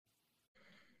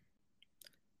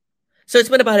So it's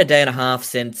been about a day and a half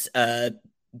since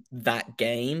that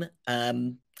game.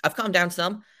 I've calmed down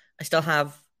some. I still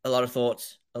have a lot of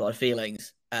thoughts, a lot of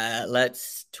feelings.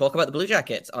 Let's talk about the Blue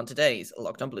Jackets on today's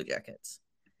Locked On Blue Jackets.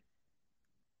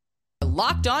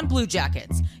 Locked On Blue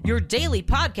Jackets, your daily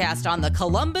podcast on the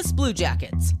Columbus Blue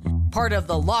Jackets, part of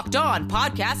the Locked On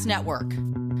Podcast Network.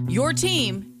 Your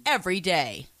team every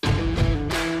day.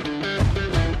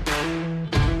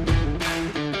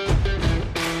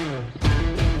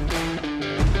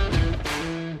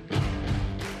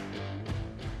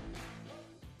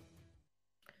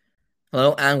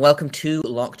 Hello and welcome to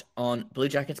Locked On Blue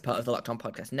Jackets, part of the Locked On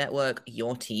Podcast Network,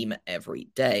 your team every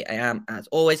day. I am, as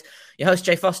always, your host,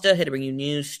 Jay Foster, here to bring you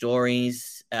news,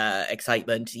 stories,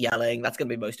 excitement, yelling. That's going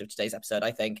to be most of today's episode,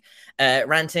 I think.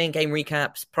 Ranting, game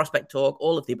recaps, prospect talk,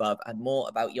 all of the above, and more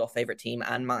about your favorite team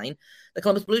and mine, the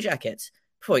Columbus Blue Jackets.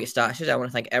 Before we get started, I want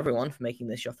to thank everyone for making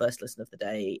this your first listen of the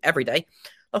day every day.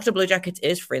 Locked On Blue Jackets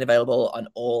is free and available on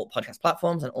all podcast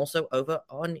platforms and also over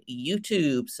on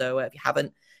YouTube. So if you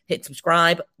haven't hit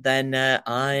subscribe, then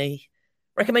I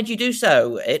recommend you do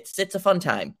so. It's a fun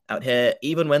time out here,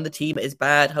 even when the team is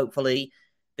bad. Hopefully,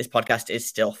 this podcast is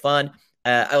still fun.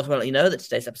 I also want to let you know that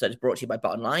today's episode is brought to you by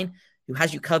BetOnline, who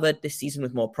has you covered this season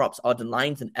with more props, odds, and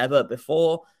lines than ever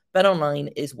before.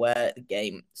 BetOnline is where the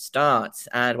game starts,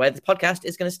 and where this podcast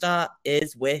is going to start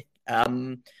is with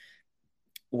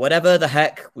whatever the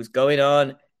heck was going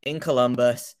on in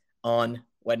Columbus on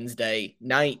Wednesday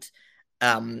night.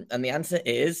 And the answer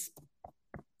is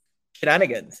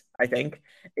shenanigans, I think,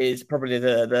 is probably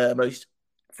the most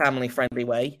family-friendly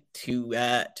way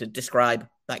to describe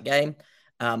that game.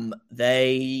 I don't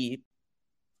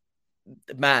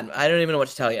even know what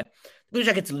to tell you. The Blue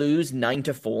Jackets lose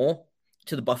 9-4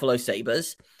 to the Buffalo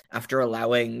Sabres after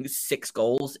allowing 6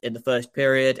 goals in the first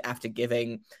period, after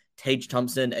giving Tage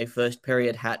Thompson a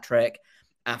first-period hat trick,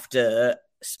 after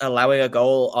allowing a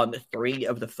goal on 3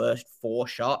 of the first 4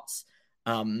 shots.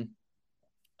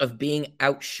 Of being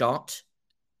outshot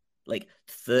like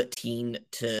 13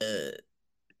 to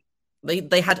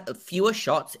they had fewer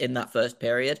shots in that first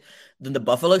period than the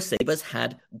Buffalo Sabres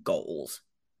had goals.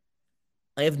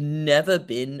 I have never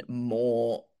been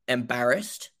more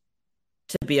embarrassed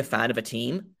to be a fan of a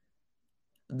team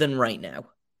than right now.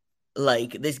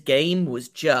 Like, this game was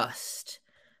just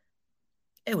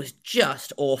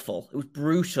awful. It was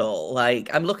brutal.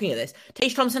 Like, I'm looking at this.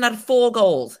 Tage Thompson had 4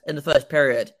 goals in the first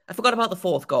period. I forgot about the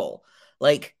 4th goal.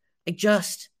 Like,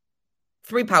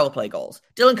 3 power play goals.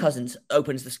 Dylan Cozens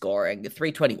opens the scoring at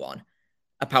 3:21.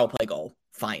 A power play goal.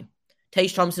 Fine.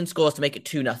 Tage Thompson scores to make it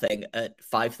 2-0 at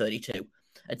 5:32.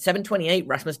 At 7:28,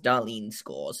 Rasmus Dahlin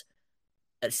scores.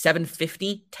 At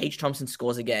 7:50, Tage Thompson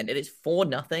scores again. It is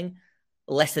 4-0.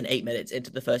 Less than 8 minutes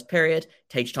into the first period,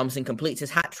 Tage Thompson completes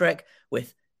his hat trick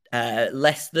with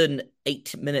less than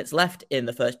 8 minutes left in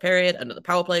the first period, another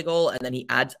power play goal, and then he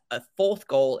adds a 4th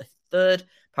goal, a 3rd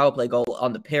power play goal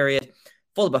on the period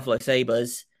for the Buffalo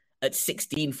Sabres at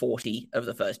 16:40 of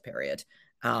the first period.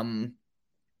 I don't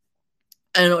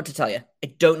know what to tell you. I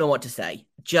don't know what to say.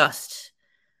 Just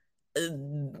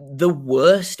the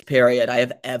worst period I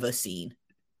have ever seen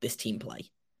this team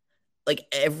play. Like,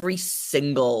 every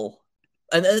single...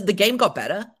 And the game got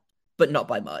better, but not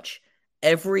by much.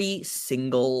 Every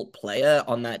single player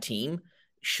on that team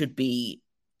should be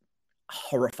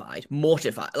horrified,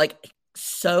 mortified, like,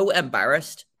 so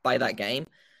embarrassed by that game.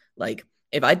 Like,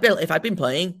 if I'd been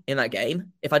playing in that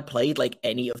game, if I'd played like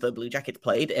any of the Blue Jackets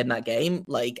played in that game,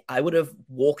 like, I would have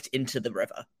walked into the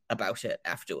river about it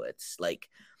afterwards. Like,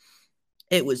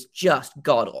 it was just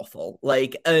god awful.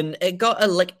 Like, and it got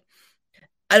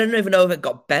I don't even know if it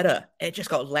got better. It just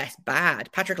got less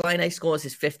bad. Patrick Laine scores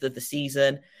his 5th of the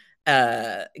season.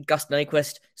 Gus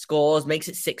Nyquist scores, makes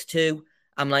it 6-2.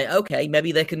 I'm like, okay,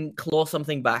 maybe they can claw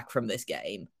something back from this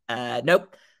game.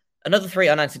 Nope. Another 3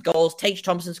 unanswered goals. Tage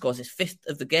Thompson scores his 5th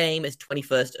of the game, his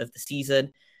 21st of the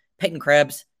season. Peyton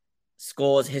Krebs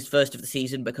scores his 1st of the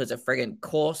season because of friggin'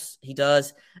 course he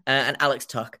does. And Alex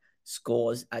Tuch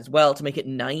scores as well to make it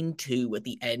 9-2 at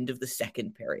the end of the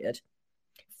second period.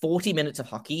 40 minutes of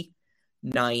hockey,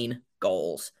 9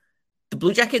 goals. The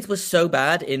Blue Jackets were so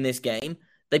bad in this game,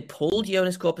 they pulled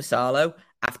Joonas Korpisalo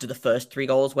after the first 3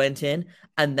 goals went in,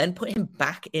 and then put him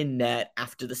back in net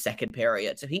after the second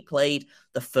period. So he played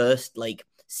the first,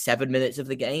 7 minutes of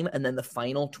the game, and then the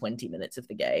final 20 minutes of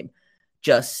the game.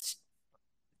 I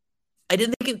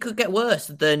didn't think it could get worse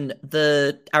than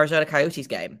the Arizona Coyotes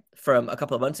game from a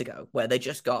couple of months ago, where they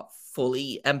just got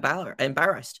fully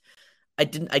embarrassed. I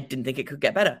didn't think it could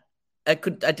get better. I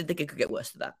didn't think it could get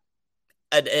worse than that.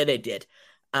 And it did.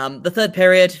 The third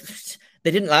period,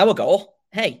 they didn't allow a goal.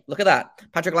 hey, look at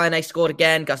that. Patrick Laine scored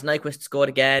again. Gus Nyquist scored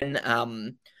again.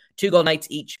 2-goal nights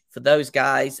each for those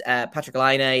guys. Patrick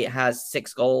Laine has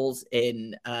 6 goals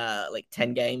in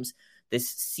 10 games this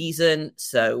season.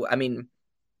 So, I mean,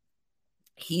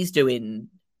 he's doing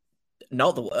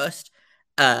not the worst.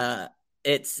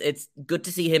 It's good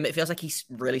to see him. It feels like he's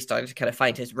really starting to kind of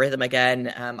find his rhythm again.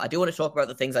 I do want to talk about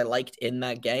the things I liked in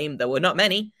that game. There were not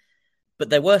many, but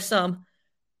there were some.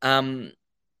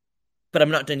 But I'm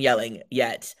not done yelling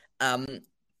yet.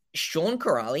 Sean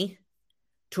Kuraly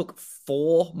took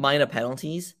 4 minor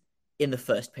penalties in the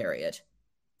first period.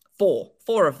 4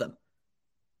 of them.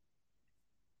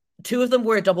 2 of them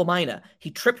were a double minor.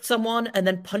 He tripped someone and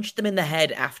then punched them in the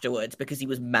head afterwards because he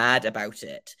was mad about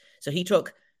it. So he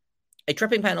took a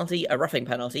tripping penalty, a roughing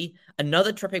penalty,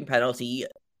 another tripping penalty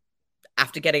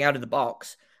after getting out of the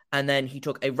box, and then he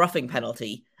took a roughing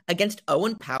penalty against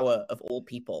Owen Power of all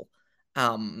people.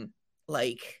 4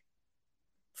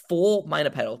 minor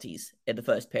penalties in the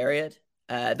first period.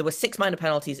 There were 6 minor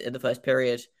penalties in the first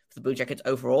period for the Blue Jackets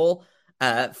overall.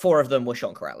 4 of them were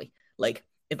Sean Kuraly.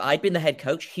 If I'd been the head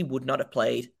coach, he would not have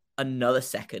played another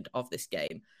second of this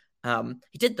game.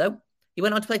 He did, though. He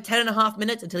went on to play 10.5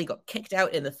 minutes until he got kicked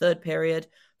out in the third period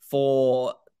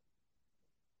for,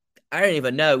 I don't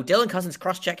even know. Dylan Cozens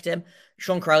cross-checked him.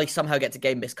 Sean Kuraly somehow gets a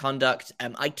game misconduct.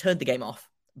 I turned the game off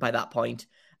by that point.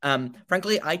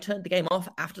 Frankly, I turned the game off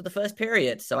after the first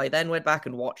period, so I then went back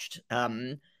and watched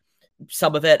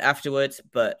some of it afterwards,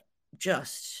 but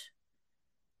just,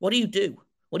 what do you do?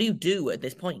 What do you do at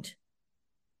this point?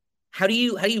 How do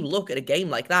you look at a game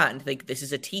like that and think this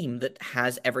is a team that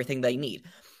has everything they need?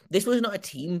 This was not a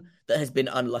team that has been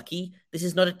unlucky. This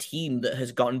is not a team that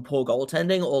has gotten poor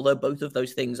goaltending, although both of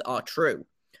those things are true.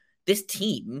 This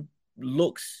team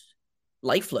looks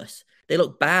lifeless. They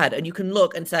look bad, and you can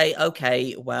look and say,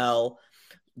 okay, well,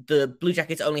 the Blue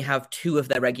Jackets only have 2 of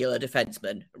their regular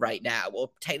defensemen right now,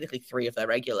 or technically 3 of their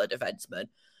regular defensemen.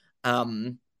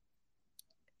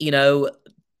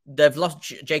 They've lost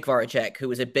Jake Voracek, who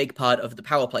was a big part of the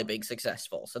power play being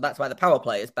successful. So that's why the power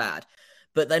play is bad.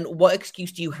 But then what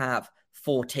excuse do you have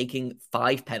for taking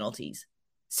 5 penalties,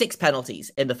 6 penalties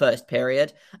in the first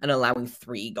period and allowing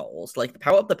 3 goals?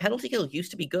 The penalty kill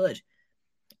used to be good.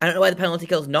 I don't know why the penalty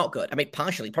kill is not good. I mean,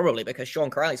 partially probably because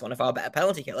Sean Kuraly is one of our better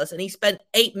penalty killers, and he spent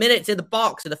 8 minutes in the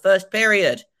box in the first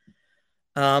period.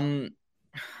 I'm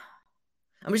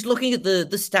just looking at the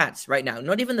stats right now,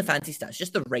 not even the fancy stats,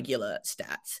 just the regular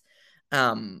stats.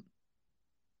 Sean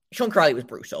Kuraly was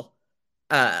brutal.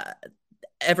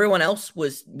 Everyone else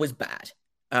was bad.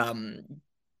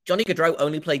 Johnny Gaudreau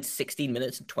only played 16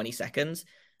 minutes and 20 seconds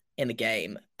in the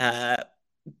game.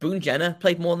 Boone Jenner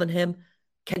played more than him.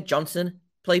 Kent Johnson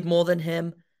played more than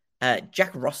him.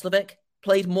 Jack Roslovic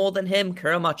played more than him.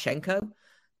 Kirill Marchenko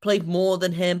played more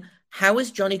than him. How is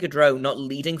Johnny Gaudreau not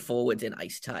leading forwards in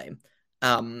ice time?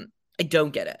 I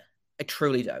don't get it. I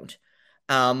truly don't.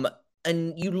 And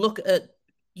you look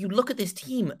at this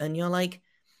team and you're like,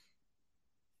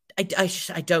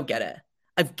 I don't get it.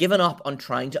 I've given up on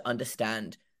trying to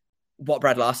understand what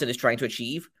Brad Larson is trying to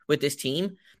achieve with this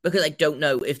team because I don't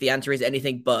know if the answer is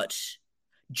anything but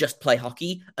just play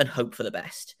hockey and hope for the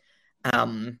best.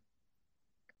 We're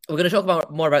going to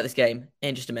talk more about this game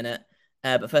in just a minute.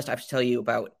 But first I have to tell you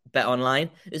about BetOnline.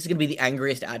 This is going to be the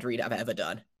angriest ad read I've ever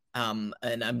done. And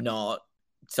I'm not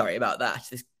sorry about that.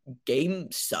 This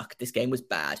game sucked. This game was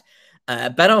bad.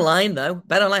 BetOnline, though.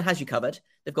 BetOnline has you covered.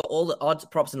 They've got all the odds,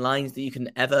 props, and lines that you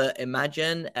can ever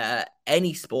imagine.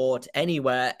 Any sport,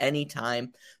 anywhere,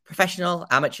 anytime. Professional,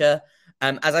 amateur.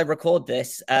 As I record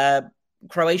this,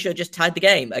 Croatia just tied the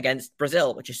game against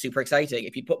Brazil, which is super exciting.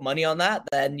 If you put money on that,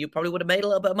 then you probably would have made a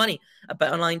little bit of money at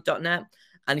betonline.net.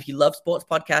 And if you love sports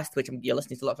podcasts, which you're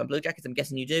listening to Locked On Blue Jackets, I'm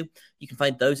guessing you do, you can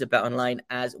find those at BetOnline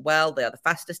as well. They are the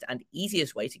fastest and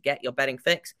easiest way to get your betting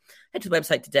fix. Head to the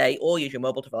website today or use your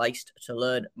mobile device to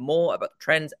learn more about the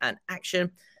trends and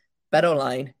action.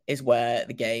 BetOnline is where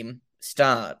the game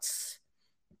starts.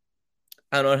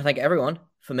 I want to thank everyone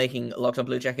for making Locked On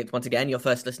Blue Jackets once again your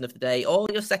first listen of the day, or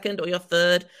your second, or your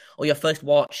third, or your first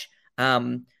watch.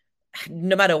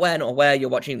 No matter when or where you're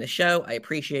watching the show, I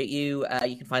appreciate you.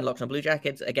 You can find Locked On Blue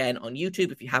Jackets again on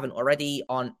YouTube if you haven't already,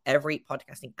 on every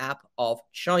podcasting app of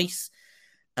choice.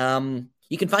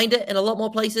 You can find it in a lot more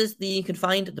places than you can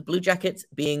find the Blue Jackets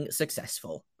being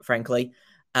successful, frankly.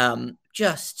 I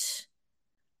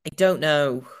don't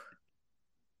know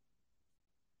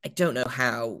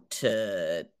how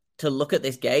to look at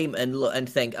this game and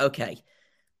think, okay,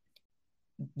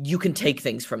 you can take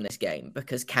things from this game,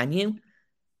 because can you?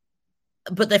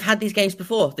 But they've had these games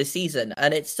before this season,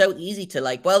 and it's so easy to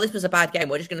this was a bad game,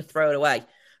 we're just going to throw it away.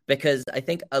 because I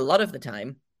think a lot of the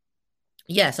time,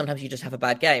 yeah, sometimes you just have a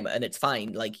bad game and it's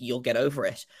fine. Like, you'll get over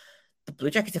it. The Blue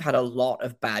Jackets have had a lot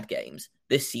of bad games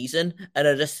this season. And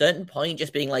at a certain point,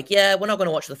 just being like, yeah, we're not going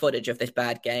to watch the footage of this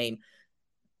bad game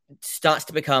starts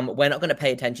to become, we're not going to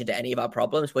pay attention to any of our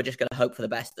problems. We're just going to hope for the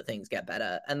best that things get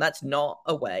better. And that's not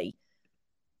a way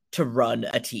to run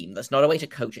a team. That's not a way to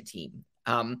coach a team.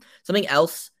 Something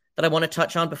else that I want to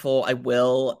touch on before I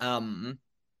will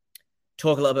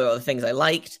talk a little bit about the things I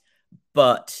liked,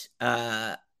 but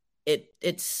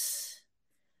it's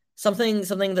something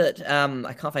that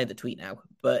I can't find the tweet now,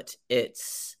 but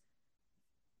it's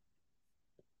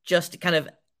just kind of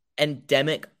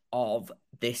endemic of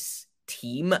this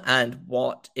team and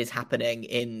what is happening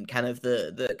in kind of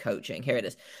the coaching. Here it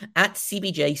is. At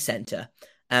CBJ Center,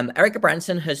 Eric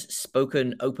Branson has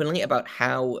spoken openly about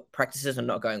how practices are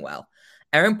not going well.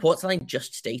 Aaron Portzline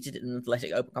just stated in an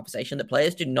Athletic Open conversation that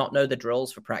players do not know the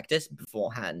drills for practice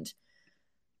beforehand.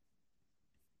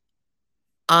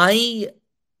 I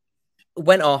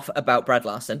went off about Brad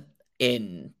Larson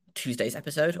in Tuesday's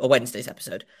episode or Wednesday's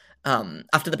episode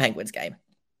after the Penguins game.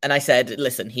 And I said,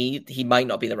 listen, he might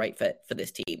not be the right fit for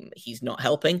this team. He's not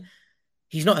helping.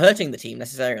 He's not hurting the team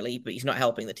necessarily, but he's not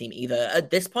helping the team either. At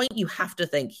this point, you have to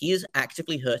think he is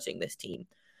actively hurting this team.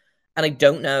 And I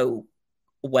don't know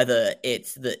whether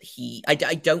it's that I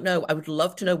don't know. I would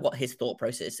love to know what his thought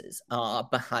processes are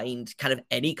behind kind of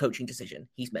any coaching decision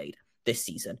he's made this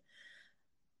season.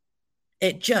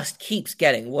 It just keeps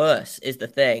getting worse is the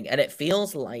thing. And it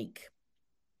feels like,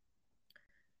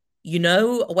 you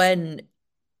know, when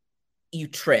you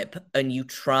trip and you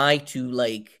try to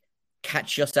like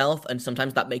catch yourself and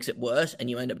sometimes that makes it worse and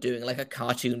you end up doing like a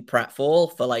cartoon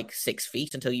pratfall for like 6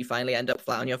 feet until you finally end up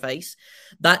flat on your face.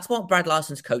 That's what Brad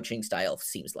Larson's coaching style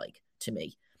seems like to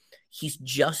me. He's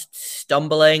just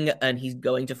stumbling and he's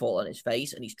going to fall on his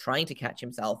face and he's trying to catch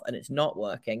himself and it's not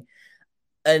working.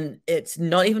 And it's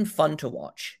not even fun to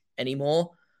watch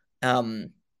anymore.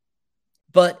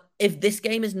 But if this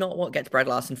game is not what gets Brad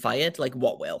Larson fired, like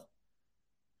what will?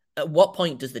 At what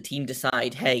point does the team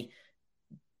decide, hey,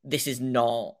 this is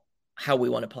not how we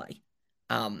want to play?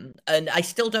 And I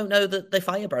still don't know that they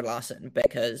fire Brad Larson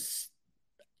because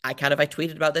I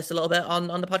tweeted about this a little bit on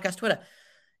the podcast Twitter.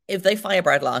 If they fire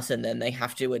Brad Larson, then they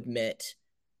have to admit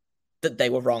that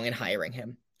they were wrong in hiring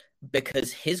him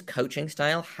because his coaching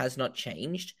style has not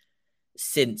changed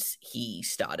since he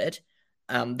started.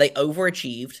 They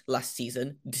overachieved last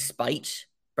season despite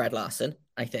Brad Larson,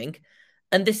 I think.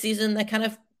 And this season, they're kind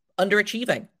of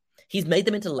underachieving. He's made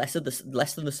them into less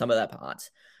than the sum of their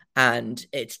parts. And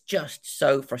it's just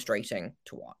so frustrating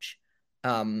to watch.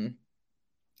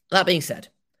 That being said,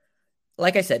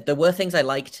 like I said, there were things I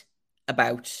liked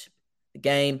about the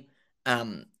game.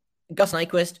 Gus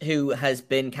Nyquist, who has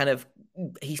been kind of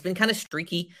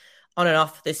streaky on and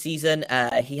off this season.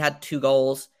 He had 2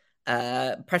 goals.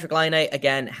 Patrik Laine,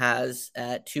 again, has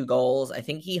 2 goals. I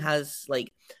think he has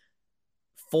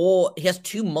he has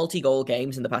 2 multi-goal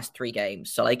games in the past 3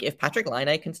 games. So if Patrik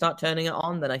Laine can start turning it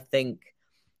on, then I think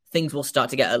things will start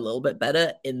to get a little bit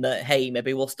better in that, hey,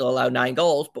 maybe we'll still allow 9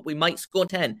 goals, but we might score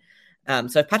 10.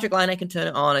 So if Patrik Laine can turn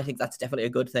it on, I think that's definitely a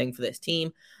good thing for this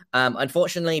team.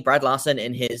 Unfortunately, Brad Larson,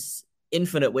 in his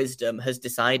infinite wisdom, has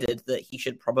decided that he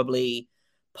should probably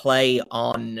play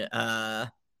on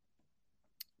a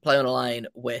line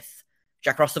with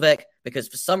Jack Roslovic, because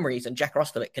for some reason, Jack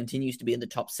Roslovic continues to be in the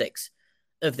top 6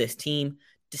 of this team,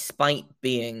 despite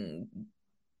being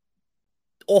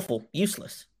awful,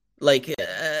 useless.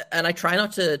 And I try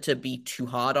not to be too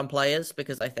hard on players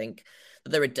because I think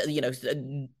that there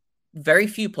are, very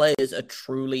few players are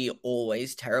truly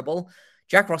always terrible.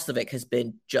 Jack Roslovic has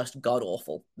been just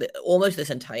god-awful almost this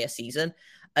entire season,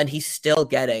 and he's still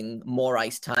getting more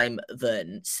ice time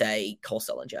than, say, Cole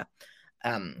Sillinger.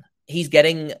 He's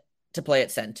getting to play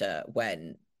at center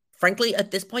when, frankly,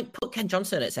 at this point, put Ken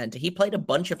Johnson at center. He played a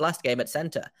bunch of last game at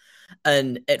center,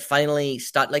 and it finally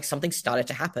something started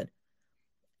to happen.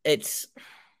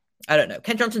 I don't know.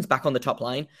 Ken Johnson's back on the top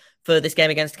line for this game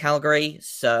against Calgary.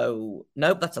 So,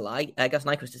 nope, that's a lie. Gus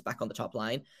Nyquist is back on the top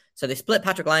line. So they split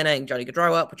Patrik Laine and Johnny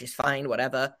Gaudreau up, which is fine,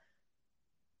 whatever.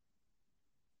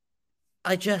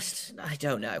 I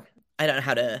don't know. I don't know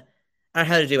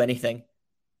how to do anything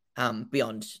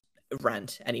beyond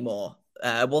rant anymore.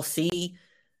 We'll see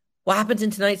what happens in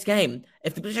tonight's game.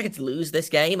 If the Blue Jackets lose this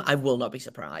game, I will not be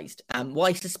surprised. What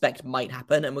I suspect might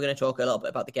happen, and we're going to talk a little bit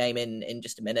about the game in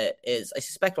just a minute, is I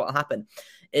suspect what will happen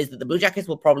is that the Blue Jackets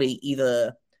will probably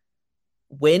either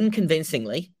win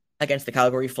convincingly against the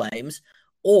Calgary Flames,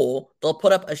 or they'll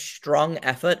put up a strong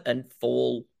effort and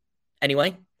fall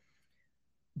anyway.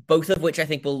 both of which I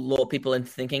think will lure people into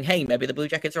thinking, hey, maybe the Blue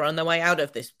Jackets are on their way out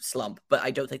of this slump. But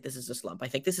I don't think this is a slump. I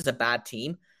think this is a bad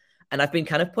team. And I've been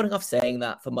kind of putting off saying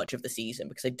that for much of the season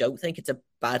because I don't think it's a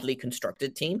badly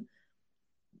constructed team.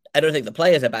 I don't think the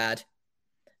players are bad,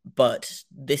 but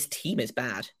this team is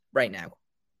bad right now.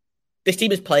 This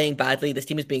team is playing badly. This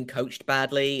team is being coached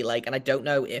badly. And I don't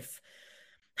know if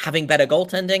having better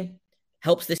goaltending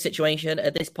helps this situation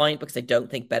at this point because I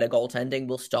don't think better goaltending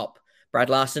will stop Brad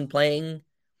Larsen playing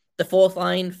the fourth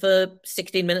line for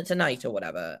 16 minutes a night or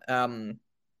whatever. I don't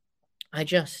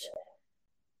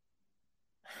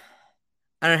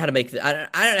know how to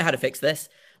I don't know how to fix this.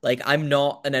 I'm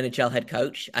not an NHL head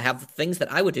coach. I have things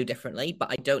that I would do differently,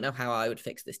 but I don't know how I would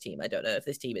fix this team. I don't know if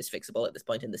this team is fixable at this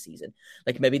point in the season.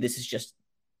 Maybe this is just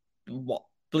what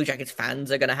Blue Jackets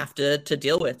fans are going to have to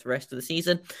deal with the rest of the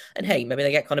season. And hey, maybe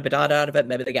they get Connor Bedard out of it.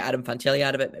 Maybe they get Adam Fantilli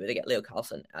out of it. Maybe they get Leo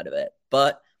Carlsson out of it.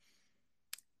 But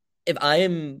if I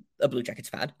am a Blue Jackets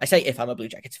fan, I say if I'm a Blue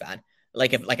Jackets fan,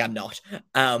 I'm not.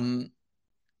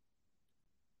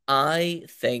 I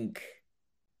think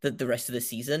that the rest of the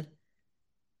season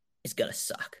is going to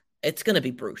suck. It's going to be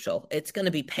brutal. It's going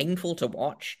to be painful to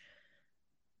watch.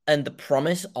 And the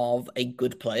promise of a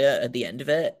good player at the end of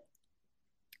it,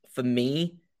 for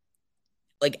me,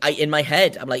 in my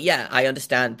head, I'm like, yeah, I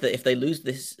understand that if they lose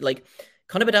this,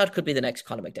 Connor Bedard could be the next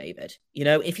Connor McDavid.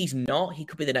 If he's not, he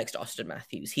could be the next Austin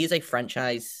Matthews. He is a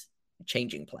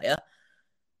franchise-changing player.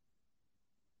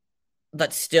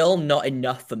 That's still not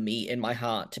enough for me in my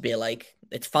heart to be like,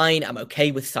 it's fine. I'm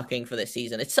okay with sucking for this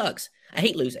season. It sucks. I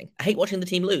hate losing. I hate watching the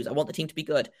team lose. I want the team to be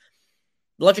good.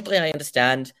 Logically, I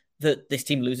understand that this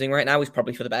team losing right now is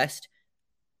probably for the best,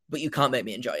 but you can't make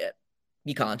me enjoy it.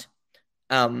 You can't.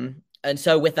 And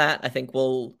so with that, I think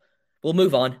we'll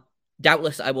move on.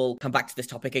 Doubtless, I will come back to this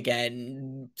topic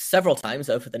again several times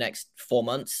over the next 4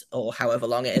 months or however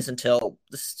long it is until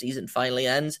the season finally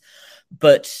ends.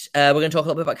 But we're going to talk a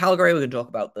little bit about Calgary. We're going to talk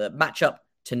about the matchup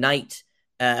tonight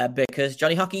because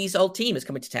Johnny Hockey's old team is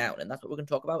coming to town. And that's what we're going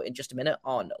to talk about in just a minute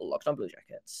on Locked On Blue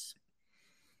Jackets.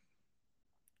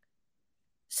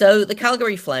 So the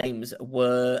Calgary Flames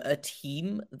were a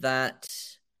team that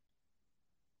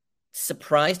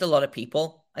surprised a lot of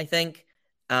people, I think.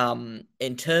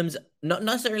 In terms, not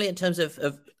necessarily in terms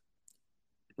of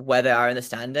where they are in the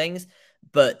standings,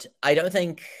 but I don't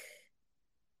think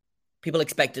people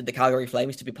expected the Calgary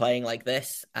Flames to be playing like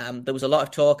this. There was a lot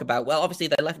of talk about, well, obviously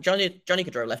they left Johnny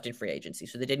Gaudreau left in free agency,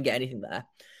 so they didn't get anything there.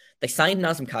 They signed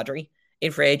Nazem Kadri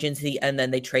in free agency, and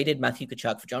then they traded Matthew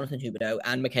Tkachuk for Jonathan Huberdeau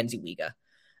and Mackenzie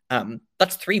Weegar.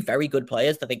 That's three very good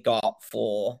players that they got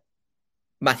for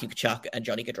Matthew Tkachuk and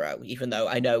Johnny Gaudreau, even though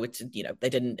I know it's,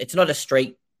 it's not a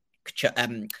straight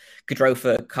Gaudreau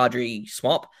for Kadri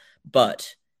swap,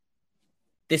 but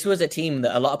this was a team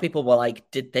that a lot of people were like,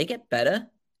 did they get better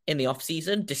in the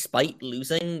offseason despite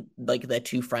losing their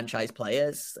two franchise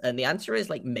players? And the answer is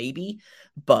maybe,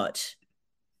 but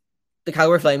the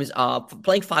Calgary Flames are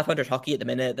playing 500 hockey at the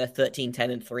minute. They're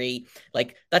 13-10-3.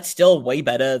 That's still way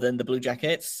better than the Blue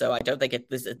Jackets. So I don't think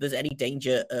there's any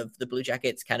danger of the Blue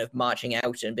Jackets kind of marching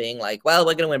out and being like, well,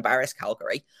 we're going to embarrass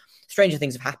Calgary. Stranger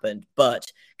things have happened, but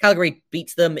Calgary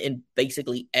beats them in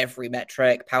basically every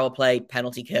metric: power play,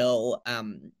 penalty kill,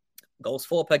 goals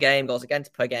for per game, goals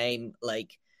against per game. I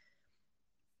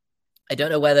don't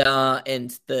know where they are in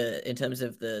terms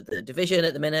of the division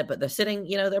at the minute, but they're sitting,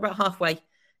 they're about halfway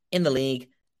in the league.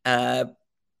 Jonathan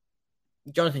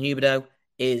Huberdeau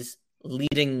is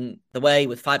leading the way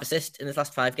with 5 assists in his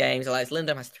last 5 games. Elias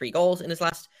Lindholm has 3 goals in his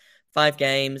last 5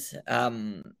 games.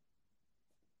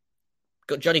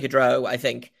 Johnny Gaudreau, I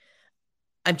think,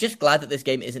 I'm just glad that this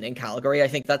game isn't in Calgary. I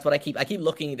think that's what I keep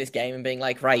looking at this game and being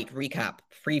like, right, recap,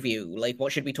 preview,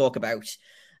 what should we talk about?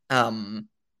 And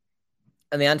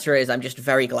the answer is, I'm just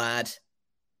very glad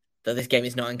that this game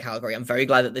is not in Calgary. I'm very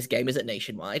glad that this game is at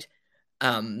Nationwide.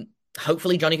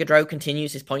 Hopefully Johnny Gaudreau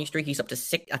continues his point streak. He's up to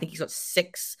 6. I think he's got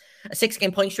a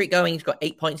 6-game point streak going. He's got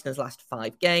 8 points in his last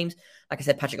 5 games. Like I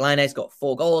said, Patrick Laine's got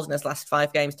 4 goals in his last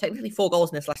 5 games. Technically 4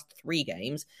 goals in his last 3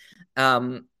 games.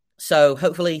 So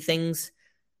hopefully things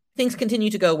continue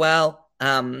to go well.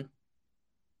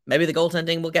 Maybe the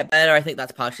goaltending will get better. I think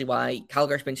that's partially why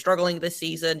Calgary's been struggling this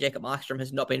season. Jacob Markstrom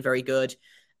has not been very good.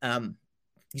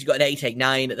 He's got an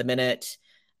 8-8-9 at the minute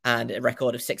and a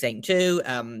record of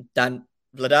 6-8-2. Dan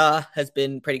Vladar has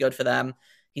been pretty good for them.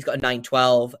 He's got a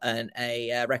 9-12 and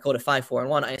a record of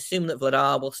 5-4-1. I assume that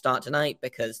Vladar will start tonight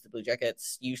because the Blue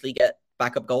Jackets usually get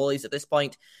backup goalies at this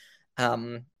point.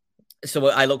 So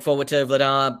I look forward to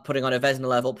Vladar putting on a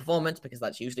Vezina-level performance because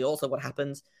that's usually also what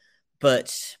happens.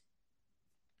 But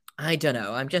I don't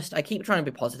know. I keep trying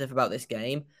to be positive about this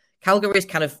game. Calgary is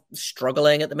kind of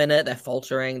struggling at the minute. They're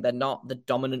faltering. They're not the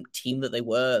dominant team that they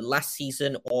were last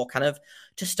season or kind of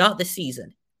to start this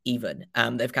season even.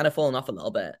 They've kind of fallen off a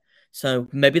little bit. So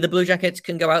maybe the Blue Jackets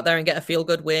can go out there and get a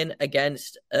feel-good win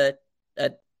against a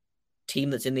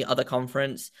team that's in the other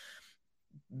conference.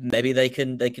 Maybe they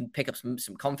can pick up some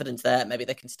confidence there. Maybe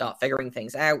they can start figuring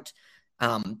things out.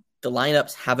 The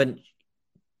lineups haven't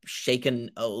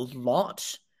shaken a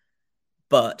lot,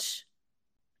 but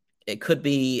it could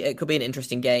be an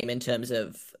interesting game in terms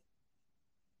of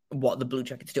what the Blue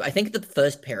Jackets do. I think the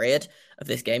first period of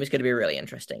this game is going to be really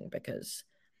interesting because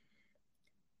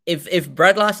if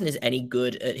Brad Larson is any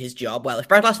good at his job, if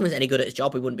Brad Larson was any good at his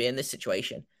job, we wouldn't be in this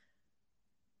situation.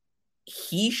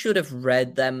 He should have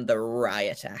read them the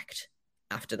riot act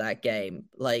after that game.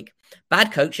 Like,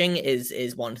 bad coaching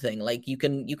is one thing. Like, you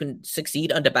can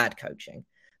succeed under bad coaching,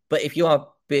 but if you are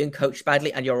being coached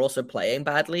badly and you're also playing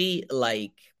badly,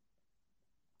 like,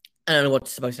 I don't know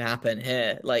what's supposed to happen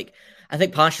here. Like, I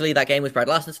think partially that game was Brad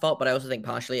Larson's fault, but I also think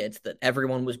partially it's that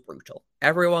everyone was brutal.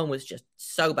 Everyone was just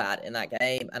so bad in that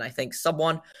game, and I think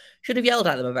someone should have yelled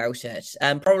at them about it.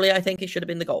 Probably, I think it should have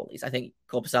been the goalies. I think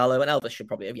Korpisalo and Elvis should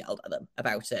probably have yelled at them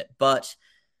about it. But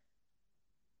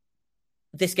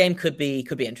this game could be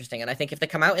interesting, and I think if they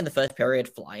come out in the first period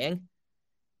flying,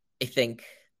 I think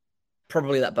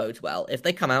probably that bodes well. If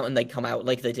they come out and they come out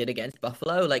like they did against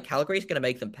Buffalo, like, Calgary's going to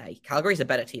make them pay. Calgary's a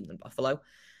better team than Buffalo.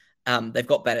 They've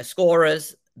got better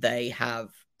scorers. They have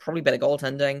probably better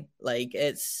goaltending. Like,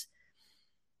 I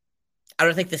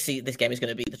don't think this game is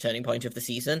going to be the turning point of the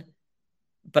season,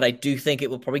 but I do think it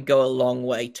will probably go a long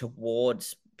way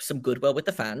towards some goodwill with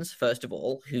the fans, first of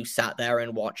all, who sat there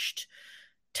and watched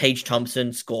Tage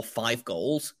Thompson score 5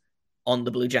 goals on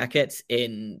the Blue Jackets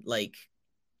in, like,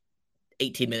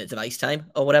 18 minutes of ice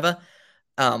time or whatever.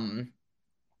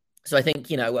 So I think,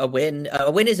 a win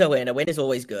is a win. A win is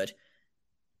always good.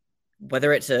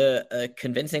 Whether it's a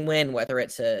convincing win, whether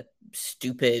it's a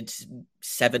stupid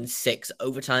 7-6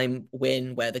 overtime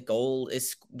win where the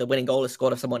winning goal is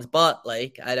scored off someone's butt,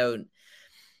 like, I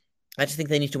just think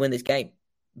they need to win this game,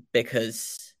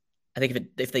 because I think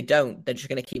if they don't, they're just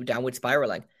going to keep downward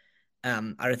spiraling.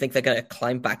 I don't think they're going to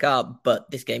climb back up,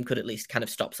 but this game could at least kind of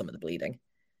stop some of the bleeding.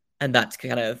 And that's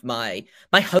kind of my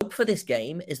hope for this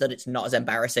game, is that it's not as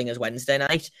embarrassing as Wednesday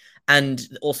night, and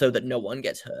also that no one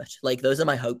gets hurt. Like, those are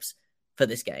my hopes for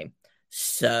this game.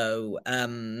 So,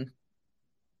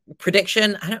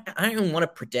 prediction, I don't even want to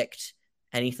predict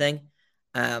anything.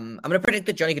 I'm going to predict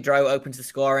that Johnny Gaudreau opens the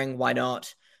scoring. Why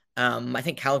not? I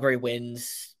think Calgary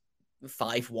wins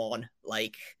 5-1.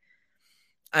 Like,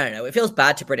 I don't know. It feels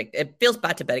bad to predict. It feels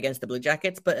bad to bet against the Blue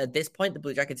Jackets, but at this point, the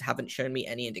Blue Jackets haven't shown me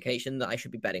any indication that I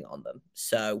should be betting on them.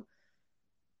 So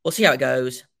we'll see how it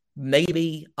goes.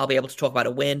 Maybe I'll be able to talk about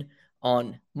a win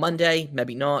on Monday.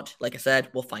 Maybe not. Like I said,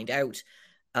 we'll find out.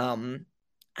 I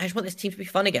just want this team to be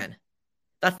fun again.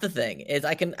 That's the thing, is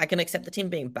I can accept the team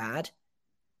being bad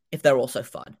if they're also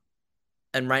fun.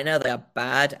 And right now they are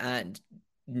bad and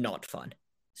not fun.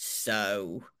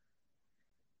 So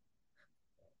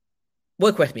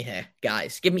work with me here,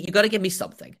 guys. You got to give me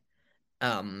something.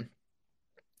 And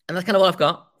that's kind of what I've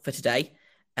got for today.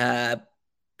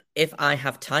 If I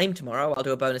have time tomorrow, I'll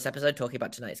do a bonus episode talking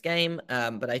about tonight's game.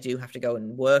 But I do have to go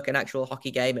and work an actual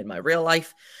hockey game in my real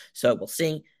life. So we'll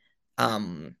see.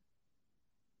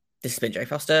 This has been Jake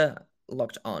Foster,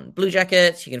 Locked On Blue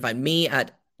Jackets. You can find me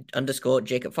at _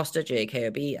 Jacob Foster,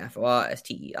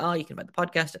 JAKOBFORSTER. You can find the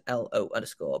podcast at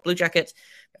LO_Blue Jackets. If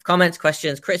you have comments,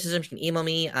 questions, criticisms, you can email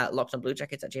me at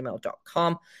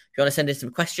lockedonbluejackets@gmail.com. If you want to send in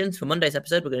some questions for Monday's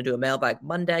episode, we're going to do a mailbag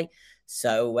Monday.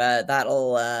 So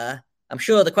that'll, I'm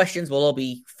sure the questions will all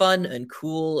be fun and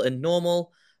cool and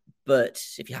normal. But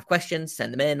if you have questions,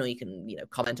 send them in, or you can,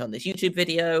 comment on this YouTube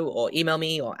video, or email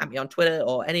me, or at me on Twitter,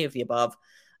 or any of the above.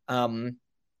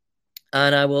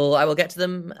 And I will get to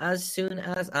them as soon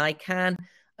as I can.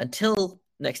 Until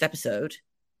next episode,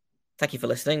 thank you for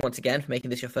listening once again, for making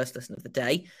this your first listen of the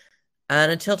day.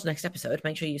 And until the next episode,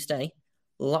 make sure you stay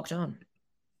locked on.